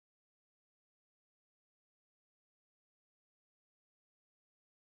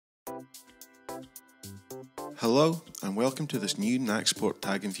Hello and welcome to this new Nacsport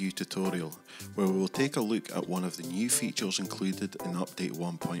Tag&view tutorial where we will take a look at one of the new features included in Update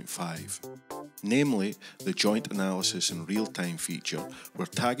 1.5, namely the joint analysis in real-time feature where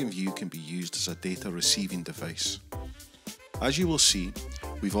Tag&view can be used as a data receiving device. As you will see,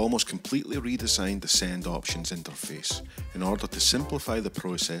 we've almost completely redesigned the send options interface in order to simplify the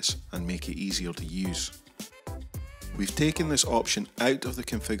process and make it easier to use. We've taken this option out of the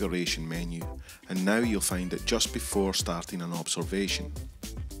configuration menu and now you'll find it just before starting an observation.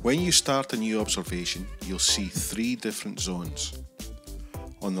 When you start a new observation, you'll see three different zones.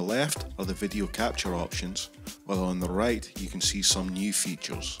 On the left are the video capture options, while on the right you can see some new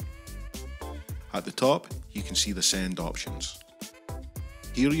features. At the top you can see the send options.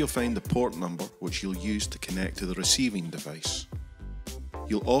 Here you'll find the port number which you'll use to connect to the receiving device.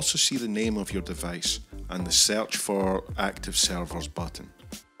 You'll also see the name of your device and the search for active servers button.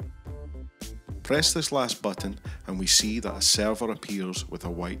 Press this last button and we see that a server appears with a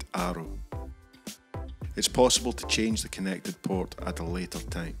white arrow. It's possible to change the connected port at a later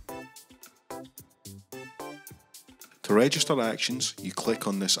time. To register actions, you click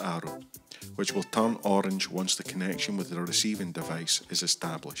on this arrow, which will turn orange once the connection with the receiving device is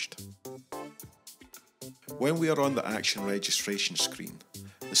established. When we are on the action registration screen,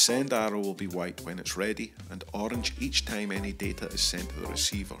 the send arrow will be white when it's ready and orange each time any data is sent to the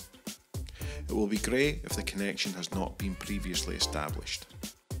receiver. It will be grey if the connection has not been previously established.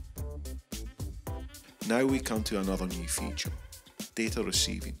 Now we come to another new feature, data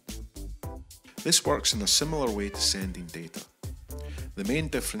receiving. This works in a similar way to sending data. The main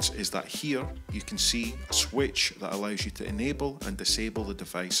difference is that here you can see a switch that allows you to enable and disable the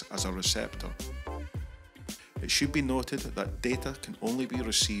device as a receptor. It should be noted that data can only be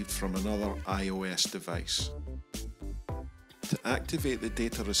received from another iOS device. To activate the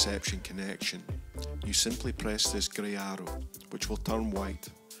data reception connection, you simply press this grey arrow, which will turn white,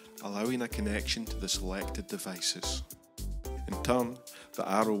 allowing a connection to the selected devices. In turn, the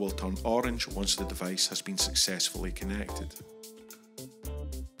arrow will turn orange once the device has been successfully connected.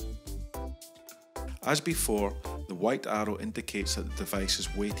 As before, the white arrow indicates that the device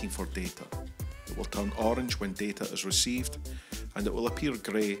is waiting for data. It will turn orange when data is received, and it will appear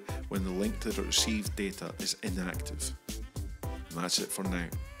grey when the link to the received data is inactive. And that's it for now.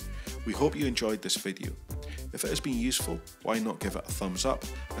 We hope you enjoyed this video. If it has been useful, why not give it a thumbs up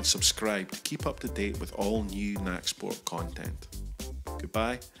and subscribe to keep up to date with all new Nacsport content.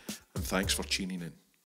 Goodbye, and thanks for tuning in.